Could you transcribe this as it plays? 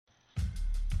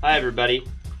Hi, everybody.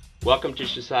 Welcome to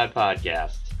Shesai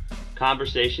Podcasts,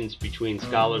 conversations between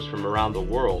scholars from around the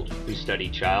world who study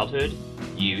childhood,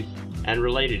 youth, and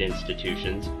related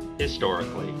institutions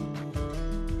historically.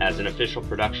 As an official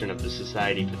production of the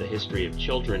Society for the History of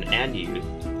Children and Youth,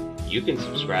 you can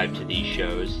subscribe to these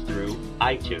shows through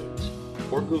iTunes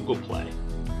or Google Play.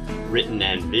 Written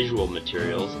and visual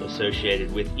materials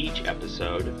associated with each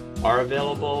episode are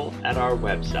available at our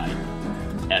website,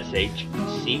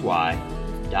 shcy.org.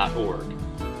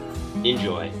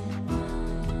 Enjoy.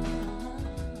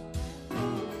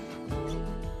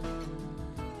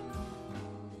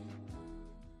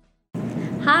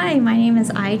 Hi, my name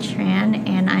is Ai Tran,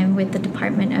 and I'm with the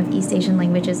Department of East Asian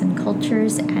Languages and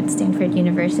Cultures at Stanford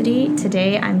University.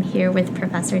 Today, I'm here with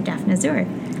Professor Daphna Zur.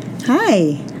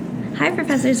 Hi. Hi,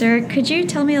 Professor Zur. Could you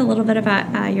tell me a little bit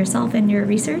about yourself and your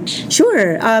research?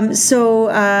 Sure. I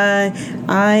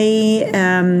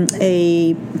am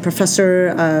a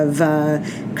professor of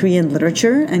Korean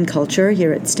literature and culture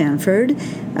here at Stanford.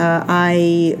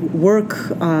 I work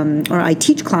or I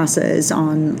teach classes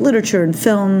on literature and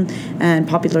film and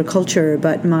popular culture,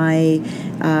 but the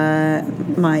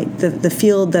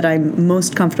field that I'm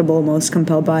most comfortable, most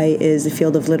compelled by is the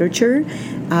field of literature,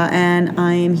 and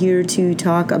I am here to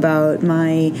talk about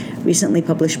my recently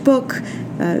published book,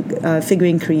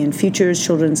 Figuring Korean Futures: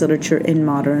 Children's Literature in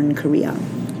Modern Korea.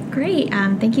 Great.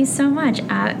 Thank you so much.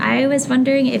 I was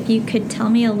wondering if you could tell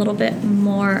me a little bit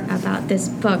more about this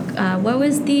book. What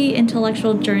was the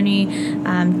intellectual journey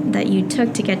that you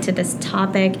took to get to this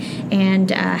topic,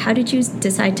 and how did you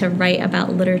decide to write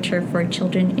about literature for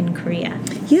children in Korea?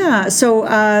 Yeah, so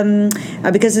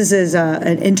because this is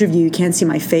an interview, you can't see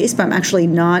my face, but I'm actually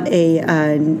not a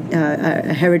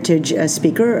heritage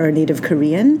speaker or native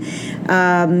Korean.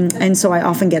 And so I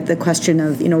often get the question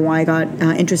of, why I got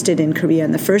interested in Korea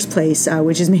in the first place,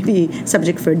 which is maybe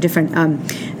subject for a different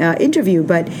interview.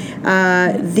 But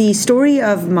the story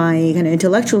of my kind of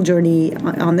intellectual journey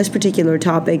on this particular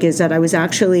topic is that I was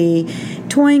actually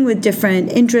toying with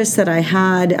different interests that I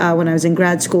had when I was in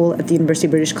grad school at the University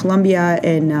of British Columbia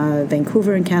in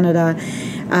Vancouver in Canada.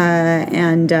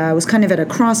 And I was kind of at a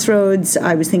crossroads.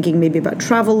 I was thinking maybe about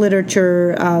travel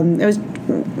literature.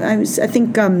 I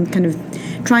think, kind of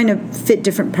trying to fit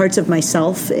different parts of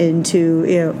myself into,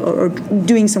 or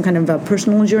doing some kind of a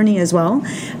personal journey as well.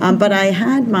 But I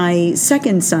had my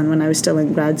second son when I was still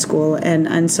in grad school,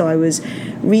 and so I was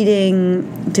reading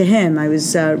to him. I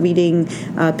was reading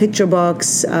picture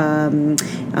books, and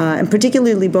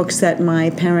particularly books that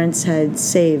my parents had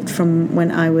saved from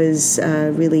when I was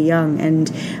really young,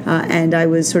 and I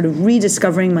was sort of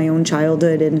rediscovering my own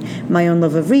childhood and my own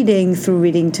love of reading through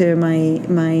reading to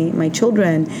my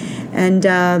children, and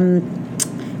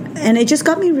it just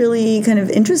got me really kind of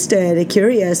interested,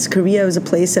 curious. Korea was a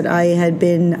place that I had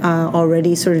been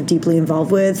already sort of deeply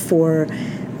involved with for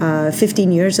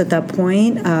 15 years at that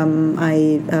point.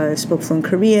 I spoke fluent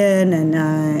Korean, and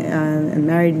I'm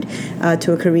married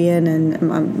to a Korean, and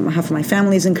half of my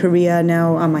family's in Korea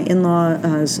now, my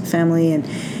in-law's family,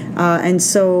 and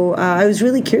so I was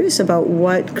really curious about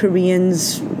what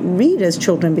Koreans read as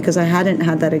children, because I hadn't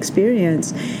had that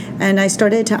experience. And I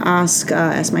started to ask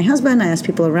my husband, I asked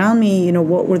people around me,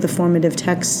 what were the formative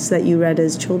texts that you read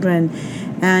as children?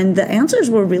 And the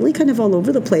answers were really kind of all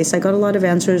over the place. I got a lot of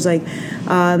answers like,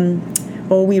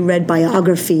 we read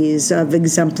biographies of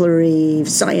exemplary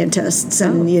scientists,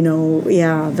 and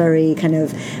very kind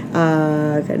of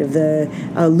the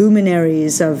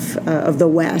luminaries of the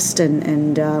West,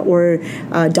 or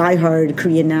diehard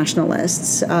Korean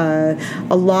nationalists. A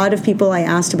lot of people I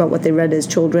asked about what they read as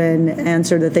children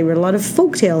answered that they read a lot of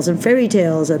folk tales and fairy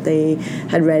tales, that they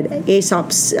had read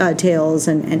Aesop's tales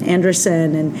and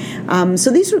Andersen, and so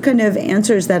these were kind of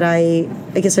answers that I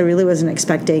guess I really wasn't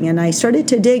expecting, and I started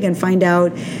to dig and find out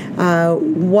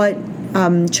what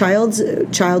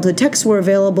childhood texts were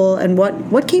available and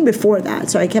what came before that.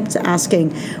 So I kept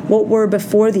asking, what were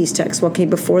before these texts? What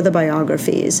came before the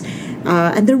biographies?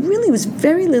 And there really was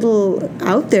very little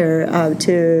out there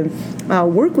to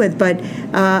work with. But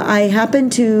I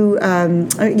happened to,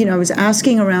 I was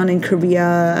asking around in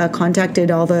Korea,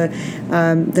 contacted all the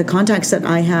contacts that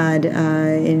I had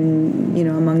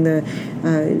among the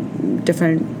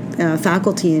different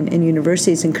faculty in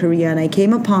universities in Korea, and I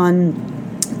came upon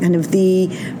kind of the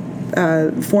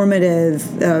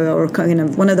formative or kind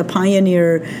of one of the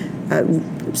pioneer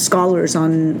scholars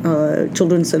on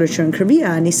children's literature in Korea,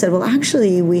 and he said, well,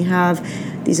 actually, we have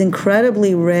these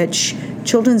incredibly rich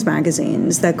children's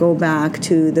magazines that go back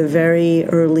to the very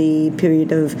early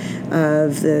period of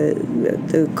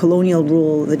the colonial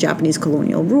rule, the Japanese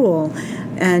colonial rule.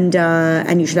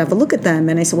 and you should have a look at them.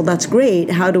 And I said, well, that's great.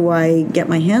 How do I get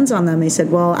my hands on them? They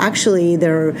said, well, actually,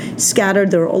 they're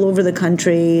scattered. They're all over the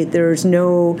country. There's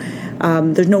no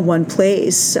one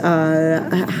place.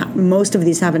 Most of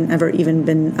these haven't ever even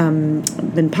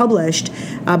been published.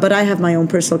 But I have my own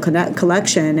personal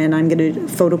collection, and I'm going to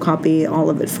photocopy all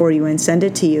of it for you and send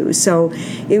it to you. So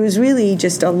it was really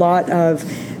just a lot of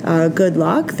good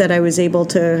luck that I was able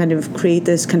to kind of create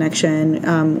this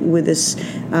connection with this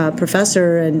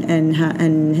professor, and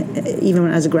even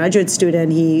as a graduate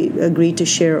student, he agreed to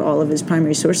share all of his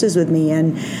primary sources with me.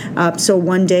 And so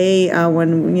one day,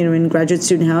 when in graduate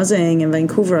student housing in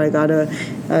Vancouver, I got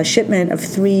a shipment of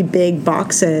 3 big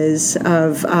boxes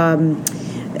of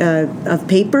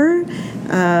paper.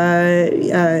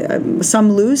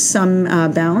 Some loose, some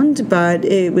bound, but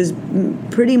it was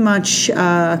pretty much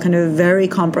kind of very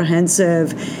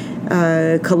comprehensive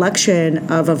collection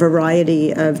of a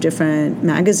variety of different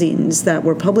magazines that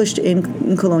were published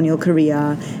in colonial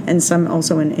Korea, and some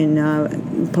also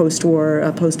in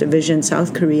post-war, post-division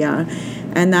South Korea.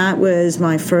 And that was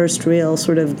my first real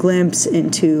sort of glimpse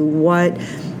into what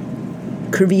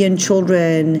Korean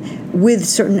children with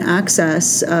certain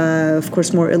access, of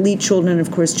course more elite children,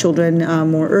 of course children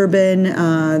more urban,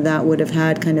 that would have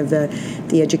had kind of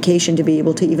the education to be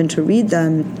able to even to read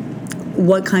them,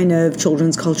 what kind of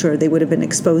children's culture they would have been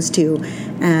exposed to.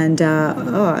 And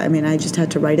I just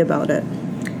had to write about it.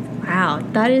 Wow,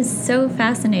 that is so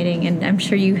fascinating, and I'm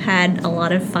sure you had a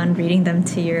lot of fun reading them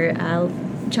to your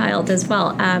child as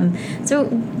well. So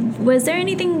was there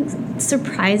anything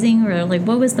surprising, or like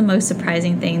what was the most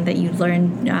surprising thing that you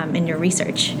learned in your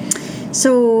research?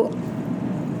 So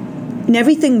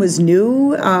everything was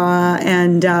new,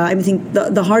 and I think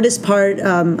the hardest part,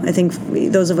 I think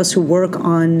those of us who work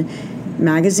on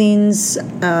magazines,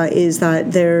 is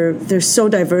that they're so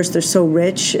diverse, they're so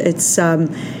rich. It's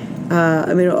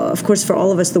of course, for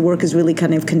all of us, the work is really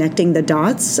kind of connecting the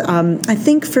dots. I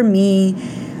think for me,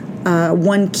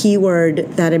 one keyword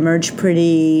that emerged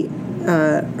pretty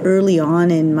early on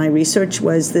in my research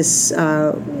was this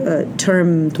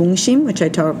term 동심, which I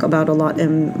talk about a lot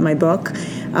in my book,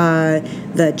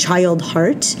 the child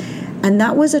heart. And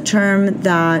that was a term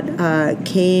that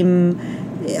came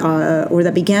or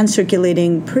that began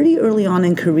circulating pretty early on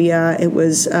in Korea. It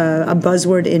was a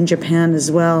buzzword in Japan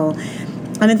as well.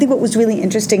 And I think what was really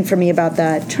interesting for me about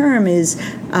that term is,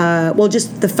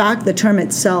 just the term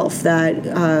itself,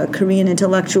 that Korean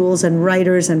intellectuals and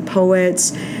writers and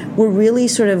poets were really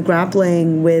sort of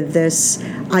grappling with this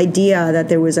idea that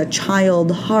there was a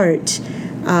child heart,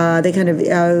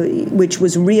 which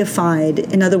was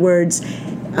reified. In other words,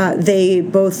 they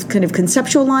both kind of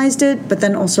conceptualized it, but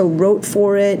then also wrote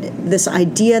for it. This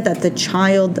idea that the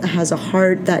child has a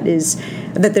heart, that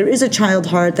there is a child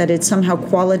heart, that it's somehow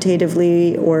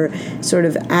qualitatively or sort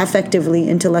of affectively,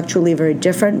 intellectually very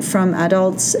different from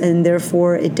adults, and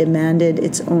therefore it demanded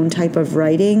its own type of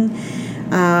writing.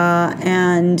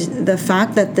 And the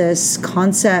fact that this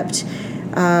concept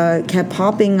kept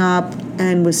popping up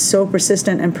and was so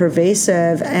persistent and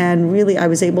pervasive, and really I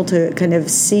was able to kind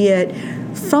of see it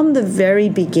from the very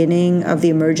beginning of the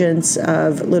emergence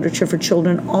of literature for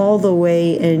children all the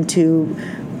way into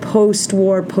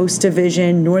post-war,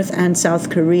 post-division, North and South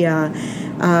Korea,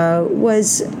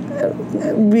 was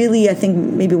really, I think,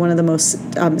 maybe one of the most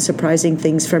surprising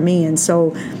things for me. And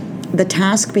so the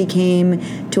task became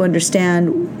to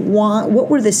understand what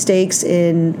were the stakes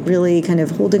in really kind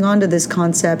of holding on to this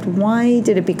concept. Why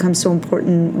did it become so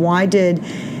important? Why did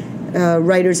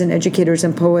writers and educators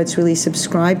and poets really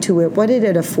subscribe to it? What did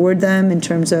it afford them in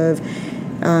terms of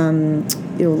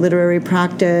literary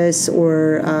practice,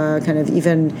 or kind of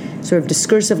even sort of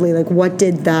discursively, like what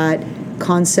did that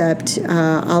concept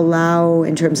allow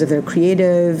in terms of their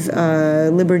creative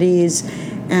liberties,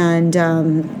 and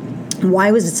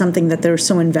why was it something that they're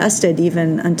so invested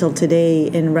even until today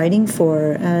in writing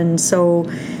for? And so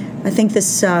I think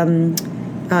this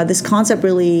concept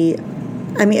really,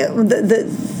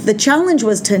 the challenge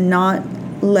was to not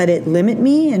let it limit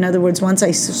me. In other words, once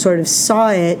I sort of saw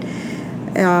it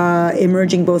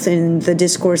emerging both in the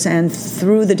discourse and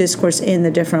through the discourse in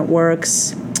the different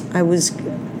works, I was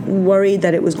worried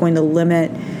that it was going to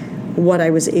limit what I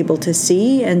was able to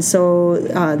see. And so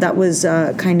that was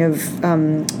kind of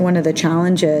one of the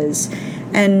challenges.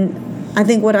 And I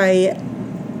think what I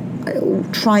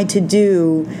tried to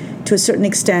do to a certain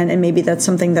extent, and maybe that's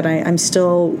something that I'm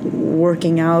still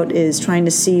working out, is trying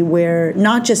to see where,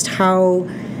 not just how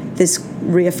this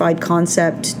reified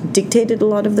concept dictated a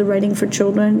lot of the writing for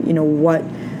children, what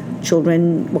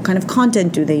kind of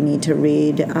content do they need to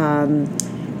read,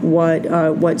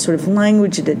 what sort of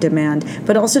language did it demand,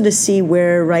 but also to see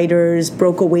where writers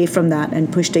broke away from that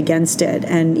and pushed against it.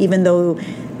 And even though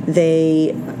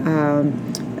they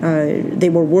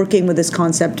were working with this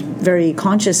concept very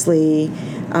consciously,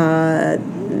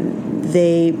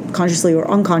 they consciously or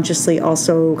unconsciously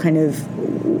also kind of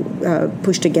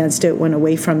pushed against it, went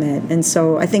away from it. And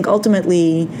so I think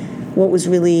ultimately what was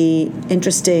really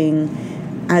interesting,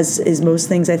 as is most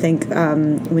things, I think,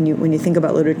 when you think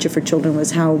about literature for children,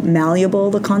 was how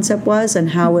malleable the concept was and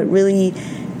how it really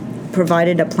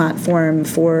provided a platform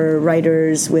for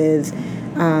writers with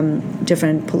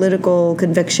different political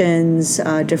convictions,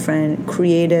 different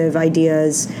creative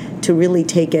ideas, to really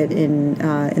take it in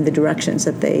the directions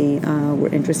that they were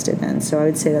interested in. So I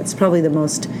would say that's probably the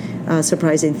most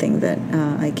surprising thing that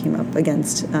I came up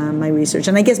against my research.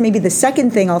 And I guess maybe the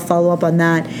second thing I'll follow up on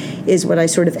that is what I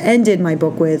sort of ended my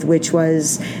book with, which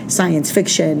was science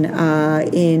fiction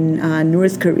in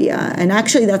North Korea. And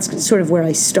actually that's sort of where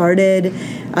I started,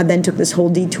 then took this whole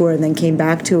detour and then came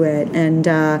back to it. And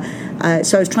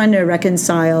so I was trying to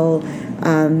reconcile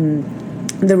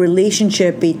the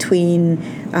relationship between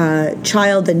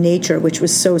child and nature, which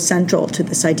was so central to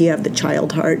this idea of the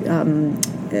child heart,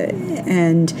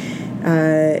 and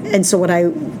so what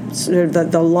I sort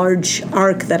of the large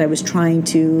arc that I was trying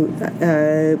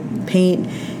to paint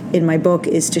in my book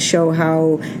is to show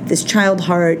how this child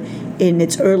heart in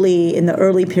the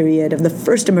early period of the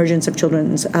first emergence of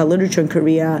children's literature in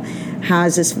Korea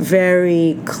has this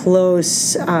very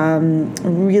close,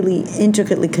 really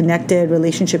intricately connected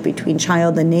relationship between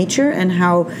child and nature, and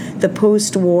how the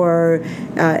post-war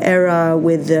era,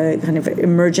 with the kind of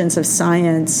emergence of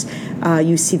science,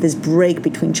 you see this break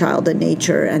between child and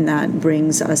nature, and that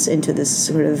brings us into this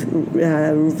sort of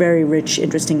very rich,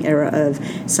 interesting era of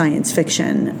science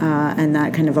fiction, and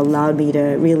that kind of allowed me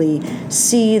to really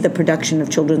see the production of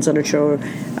children's literature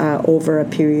over a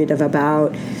period of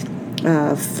about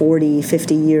 40,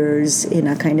 50 years in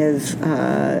a kind of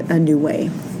a new way.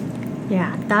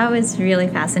 Yeah, that was really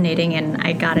fascinating, and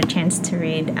I got a chance to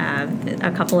read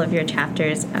a couple of your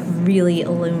chapters, really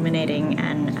illuminating,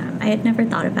 and I had never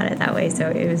thought about it that way, so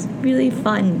it was really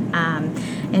fun.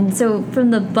 And so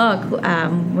from the book,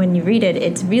 when you read it,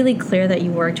 it's really clear that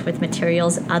you worked with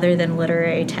materials other than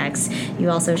literary texts.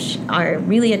 You also are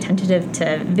really attentive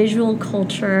to visual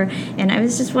culture, and I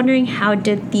was just wondering, how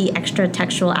did the extra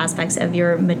textual aspects of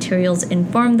your materials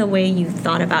inform the way you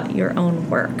thought about your own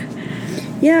work?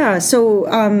 Yeah, so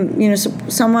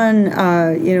someone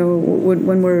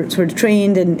when we're sort of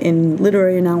trained in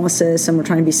literary analysis, and we're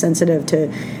trying to be sensitive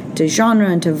to genre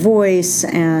and to voice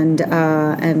and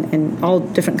all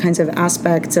different kinds of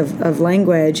aspects of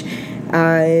language,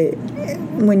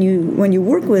 when you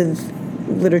work with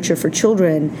literature for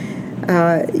children,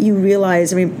 you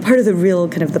realize, part of the real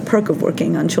kind of the perk of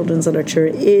working on children's literature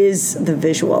is the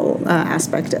visual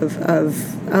aspect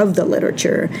of the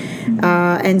literature.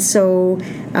 And so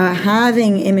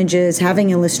having images,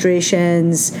 having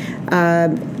illustrations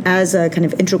as a kind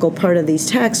of integral part of these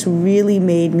texts really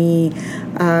made me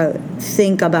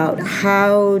think about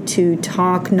how to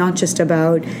talk not just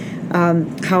about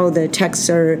how the texts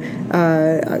are,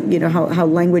 how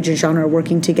language and genre are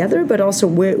working together, but also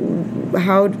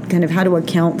how to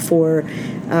account for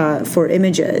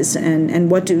images,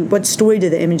 and what story do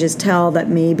the images tell that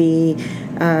maybe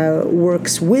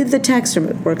works with the text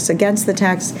or works against the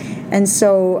text. And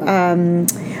so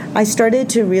I started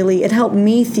to really, it helped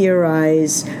me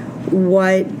theorize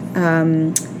what,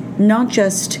 not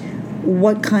just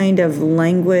what kind of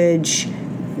language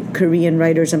Korean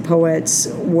writers and poets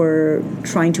were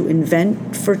trying to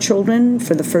invent for children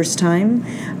for the first time,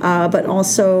 but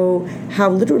also how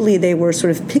literally they were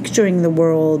sort of picturing the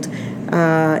world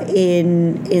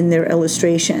in their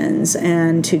illustrations,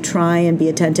 and to try and be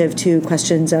attentive to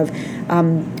questions of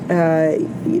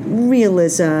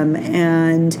realism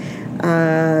and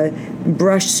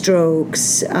brush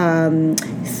strokes,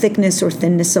 thickness or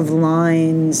thinness of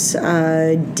lines,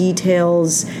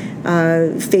 details,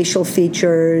 facial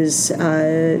features,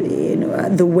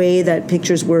 the way that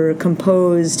pictures were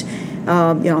composed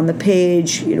on the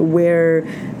page, where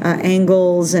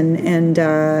angles and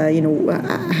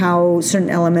how certain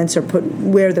elements are put,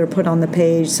 where they're put on the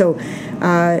page. So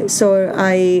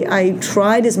I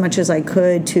tried as much as I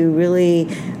could to really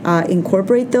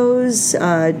incorporate those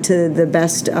to the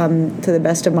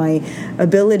best of my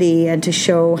ability, and to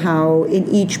show how in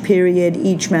each period,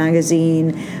 each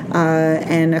magazine,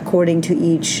 and according to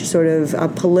each sort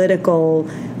of political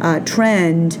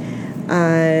trend,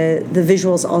 the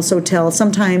visuals also tell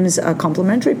sometimes a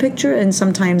complementary picture and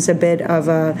sometimes a bit of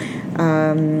a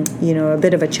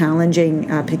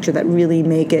challenging picture that really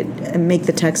make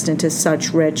the text into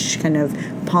such rich kind of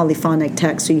polyphonic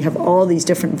text. So you have all these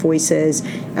different voices,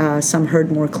 some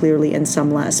heard more clearly and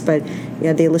some less. But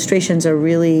yeah, the illustrations are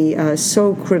really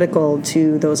so critical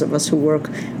to those of us who work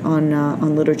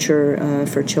on literature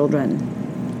for children.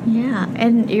 Yeah,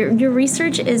 and your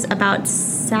research is about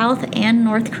South and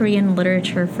North Korean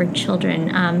literature for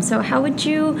children. So how would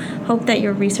you hope that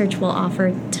your research will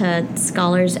offer to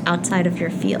scholars outside of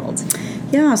your field?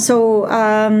 Yeah, so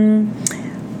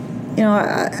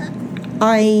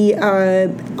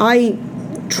I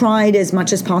tried as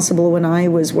much as possible when I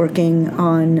was working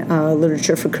on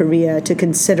literature for Korea to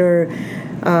consider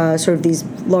sort of these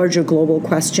larger global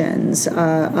questions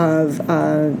of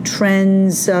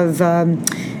trends of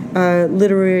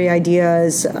literary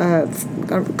ideas,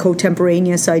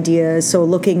 contemporaneous ideas. So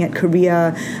looking at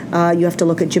Korea, you have to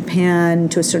look at Japan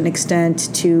to a certain extent,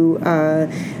 to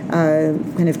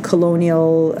kind of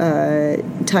colonial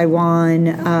Taiwan,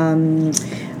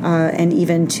 and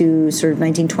even to sort of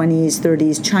 1920s,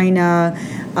 30s China,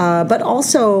 but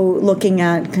also looking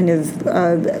at kind of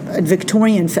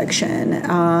Victorian fiction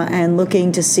and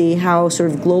looking to see how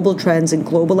sort of global trends and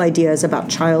global ideas about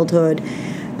childhood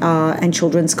and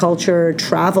children's culture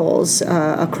travels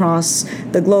across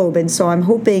the globe. And so I'm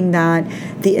hoping that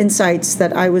the insights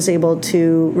that I was able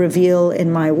to reveal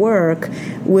in my work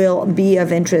will be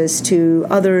of interest to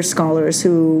other scholars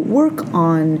who work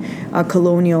on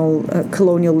colonial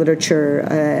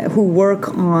literature, who work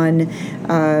on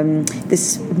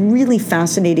this really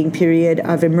fascinating period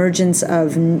of emergence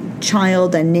of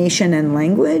child and nation and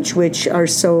language, which are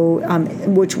so,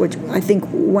 which I think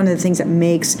one of the things that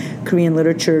makes Korean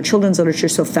literature, children's literature,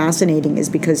 so fascinating is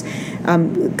because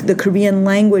the Korean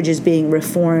language is being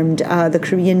reformed. The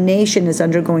Korean nation is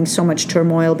undergoing so much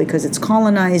turmoil because it's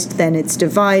colonized, then it's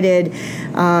divided,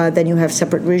 then you have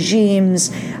separate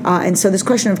regimes. And so this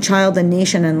question of child and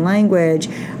nation and language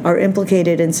are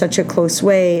implicated in such a close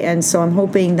way. And so I'm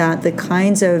hoping that the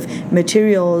kinds of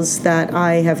materials that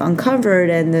I have uncovered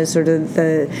and the sort of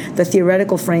the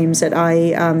theoretical frames that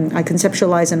I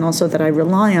conceptualize and also that I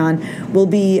rely on will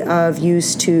be of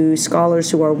use to scholars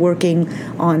who are working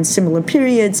on similar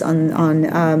periods, on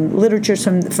literature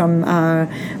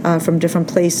from different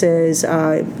places,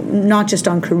 not just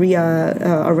on Korea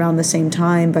around the same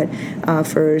time, but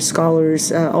for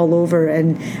scholars all over.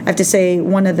 And I have to say,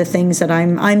 one of the things that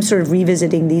I'm sort of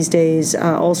revisiting these days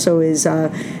also is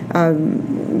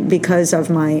because of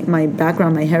my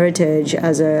background, my heritage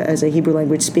as a Hebrew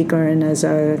language speaker and as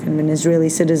a kind of an Israeli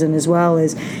citizen as well,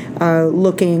 is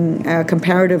looking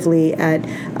comparatively at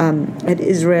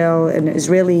Israel and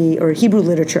Israeli or Hebrew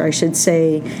literature, I should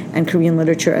say, and Korean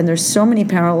literature. And there's so many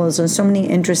parallels and so many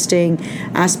interesting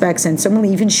aspects and so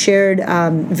many even shared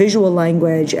visual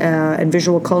language and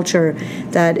visual culture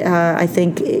that I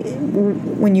think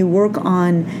when you work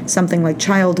on something like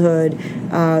childhood,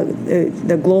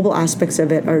 the global aspects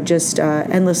of it are just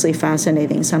endlessly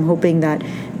fascinating. So I'm hoping that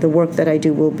the work that I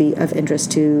do will be of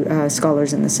interest to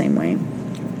scholars in the same way.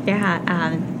 Yeah,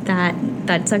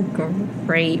 that's a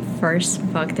great first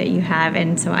book that you have,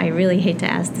 and so I really hate to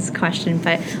ask this question,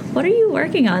 but what are you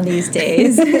working on these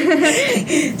days?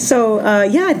 So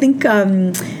I think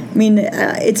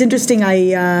it's interesting. I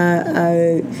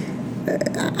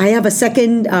have a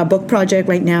second book project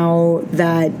right now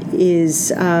that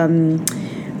is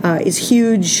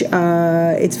huge.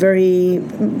 It's very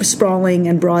sprawling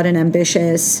and broad and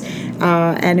ambitious,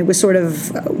 and it was sort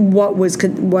of what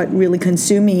really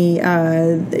consumed me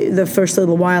the first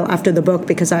little while after the book,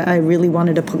 because I really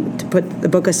wanted to put the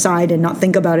book aside and not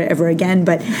think about it ever again.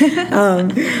 But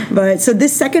so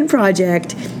this second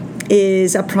project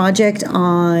is a project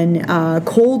on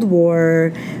Cold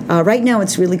War. Right now,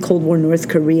 it's really Cold War North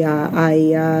Korea.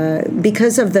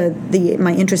 Because of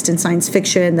my interest in science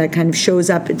fiction that kind of shows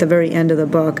up at the very end of the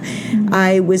book, mm-hmm.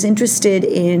 I was interested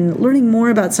in learning more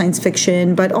about science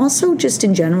fiction, but also just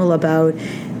in general about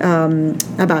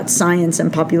science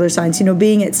and popular science. You know,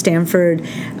 being at Stanford,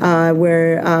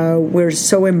 where we're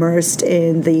so immersed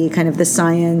in the kind of the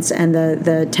science and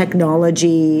the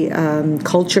technology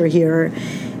culture here.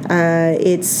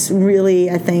 It's really,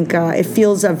 I think, it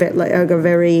feels like a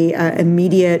very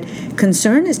immediate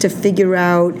concern is to figure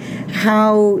out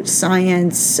how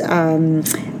science and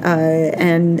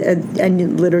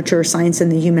literature, science and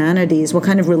the humanities, what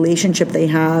kind of relationship they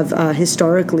have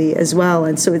historically as well.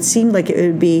 And so it seemed like it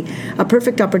would be a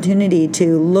perfect opportunity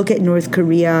to look at North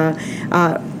Korea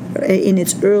in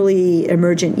its early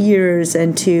emergent years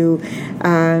and to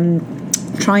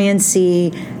try and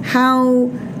see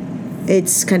how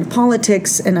its kind of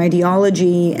politics and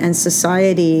ideology and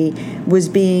society was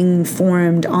being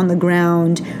formed on the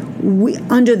ground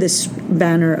under this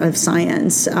banner of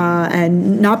science.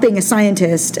 And not being a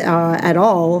scientist at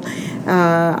all,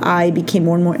 I became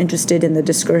more and more interested in the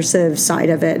discursive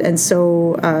side of it. And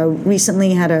so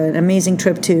recently had an amazing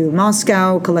trip to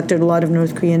Moscow, collected a lot of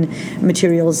North Korean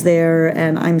materials there,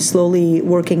 and I'm slowly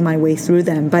working my way through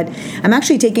them. But I'm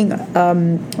actually taking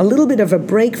a little bit of a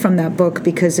break from that book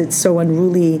because it's so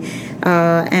unruly.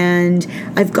 And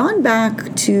I've gone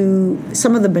back to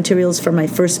some of the materials from my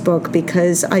first book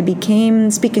because I became,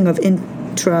 speaking of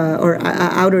intra or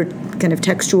outer kind of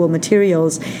textual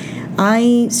materials,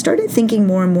 I started thinking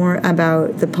more and more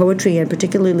about the poetry and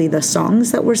particularly the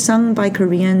songs that were sung by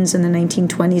Koreans in the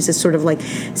 1920s as sort of like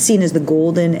seen as the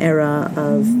golden era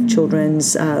of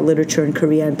children's literature in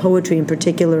Korea and poetry in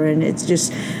particular. And it's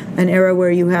just an era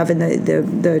where you have in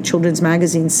the children's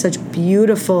magazines such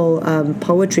beautiful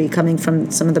poetry coming from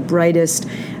some of the brightest,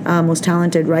 most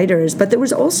talented writers. But there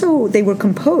was also, they were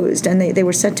composed and they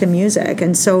were set to music.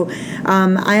 And so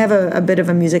I have a bit of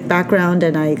a music background,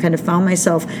 and I kind of found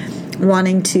myself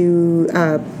wanting to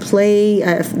play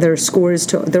their scores.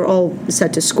 They're all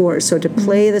set to scores. So to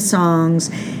play the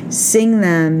songs, sing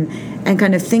them, and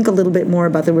kind of think a little bit more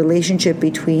about the relationship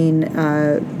between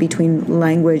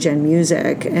language and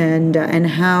music, and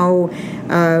how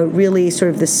really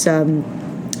sort of this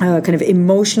kind of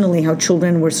emotionally how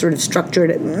children were sort of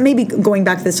structured. Maybe going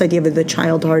back to this idea of the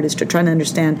child heart is to try to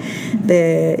understand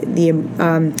the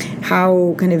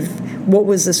how kind of what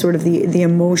was the sort of the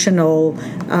emotional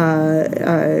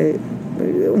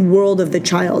world of the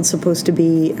child supposed to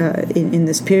be in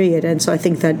this period. And so I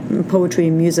think that poetry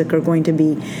and music are going to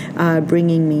be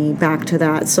bringing me back to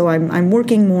that. So I'm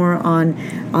working more on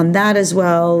that as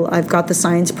well. I've got the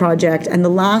science project, and the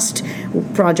last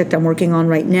project I'm working on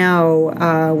right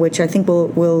now, which I think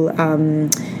will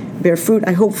bear fruit,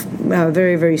 I hope,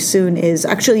 very, very soon, is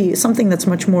actually something that's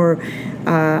much more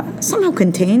somehow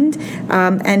contained.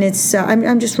 And it's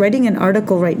I'm just writing an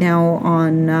article right now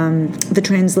on the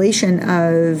translation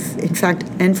of, in fact,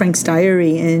 Anne Frank's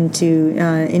diary into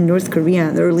in North Korea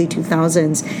in the early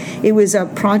 2000s. It was a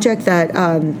project that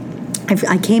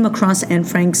I came across Anne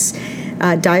Frank's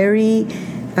diary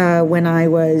when I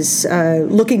was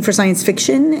looking for science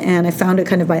fiction, and I found it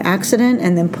kind of by accident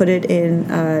and then put it in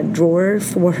a drawer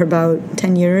for about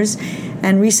 10 years,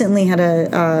 and recently had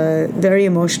a very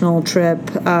emotional trip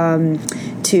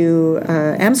to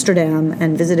Amsterdam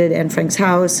and visited Anne Frank's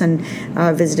house and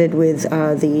visited with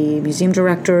the museum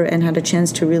director and had a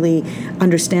chance to really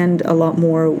understand a lot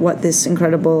more what this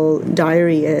incredible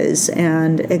diary is.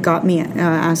 And it got me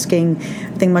asking,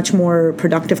 I think, much more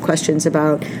productive questions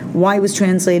about why it was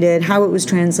translated, how it was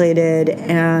translated,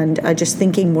 and just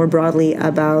thinking more broadly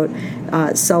about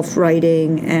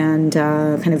self-writing and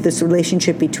kind of this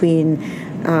relationship between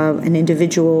an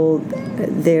individual,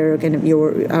 their kind of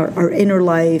our inner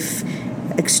life,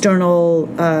 external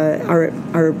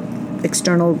our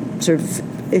external sort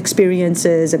of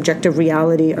experiences, objective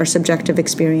reality, our subjective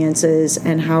experiences,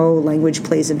 and how language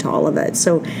plays into all of it.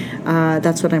 So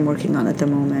that's what I'm working on at the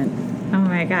moment. Oh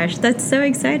my gosh, that's so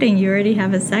exciting. You already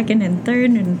have a second and third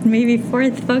and maybe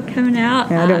fourth book coming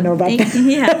out. Yeah, I don't know about that.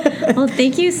 Yeah. Well,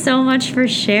 thank you so much for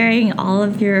sharing all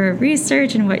of your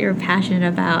research and what you're passionate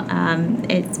about.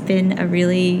 It's been a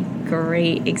really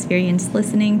great experience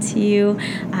listening to you.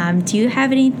 Do you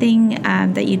have anything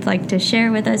that you'd like to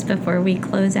share with us before we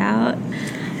close out?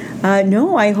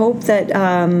 No, I hope that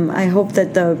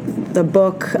the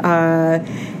book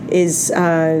is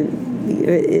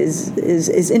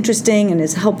interesting and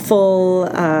is helpful.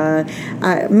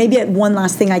 Maybe one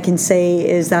last thing I can say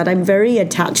is that I'm very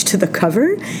attached to the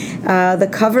cover. The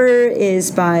cover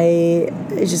is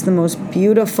just the most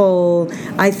beautiful,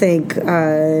 I think, one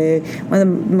of the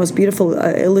most beautiful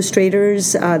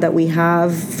illustrators that we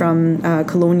have from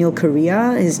colonial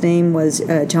Korea. His name was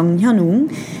Jung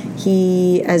Hyun-woong.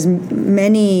 He, as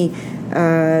many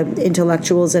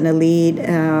intellectuals and elite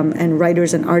and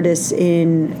writers and artists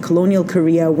in colonial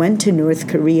Korea went to North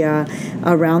Korea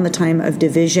around the time of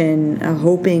division,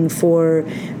 hoping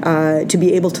to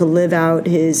be able to live out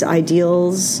his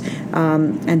ideals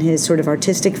and his sort of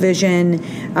artistic vision.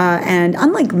 And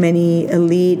unlike many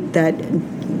elite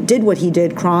that did what he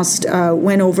did,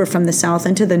 went over from the south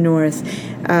into the north,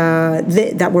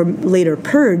 that were later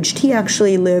purged, he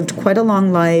actually lived quite a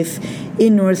long life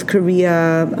in North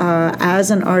Korea as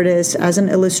an artist, as an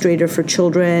illustrator for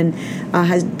children,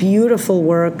 has beautiful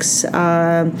works.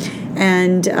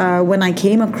 And when I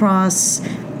came across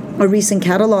a recent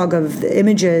catalog of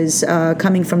images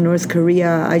coming from North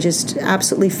Korea, I just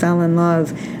absolutely fell in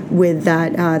love with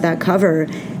that cover,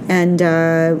 and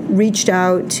reached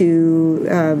out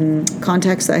to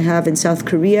contacts that I have in South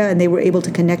Korea, and they were able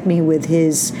to connect me with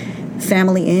his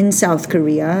family in South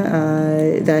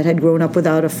Korea that had grown up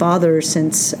without a father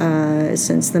since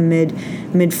the mid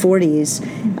 40s,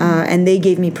 and they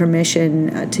gave me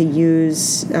permission to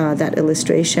use that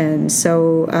illustration.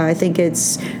 So I think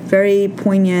it's very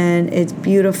poignant. It's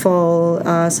beautiful,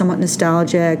 somewhat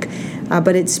nostalgic,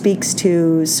 but it speaks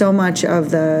to so much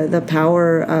of the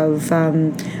power of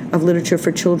literature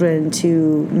for children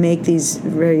to make these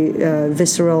very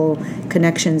visceral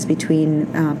connections between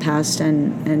past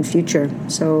and future.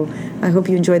 So I hope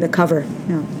you enjoy the cover.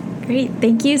 Yeah. Great.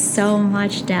 Thank you so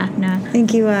much, Daphna.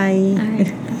 Thank you, Ai. All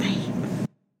right. Bye-bye.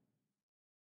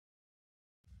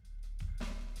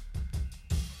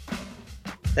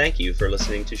 Thank you for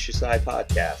listening to Shusai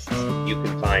Podcasts. You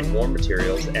can find more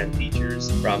materials and features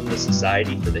from the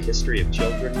Society for the History of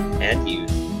Children and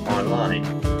Youth online,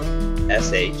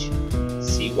 shcy.org.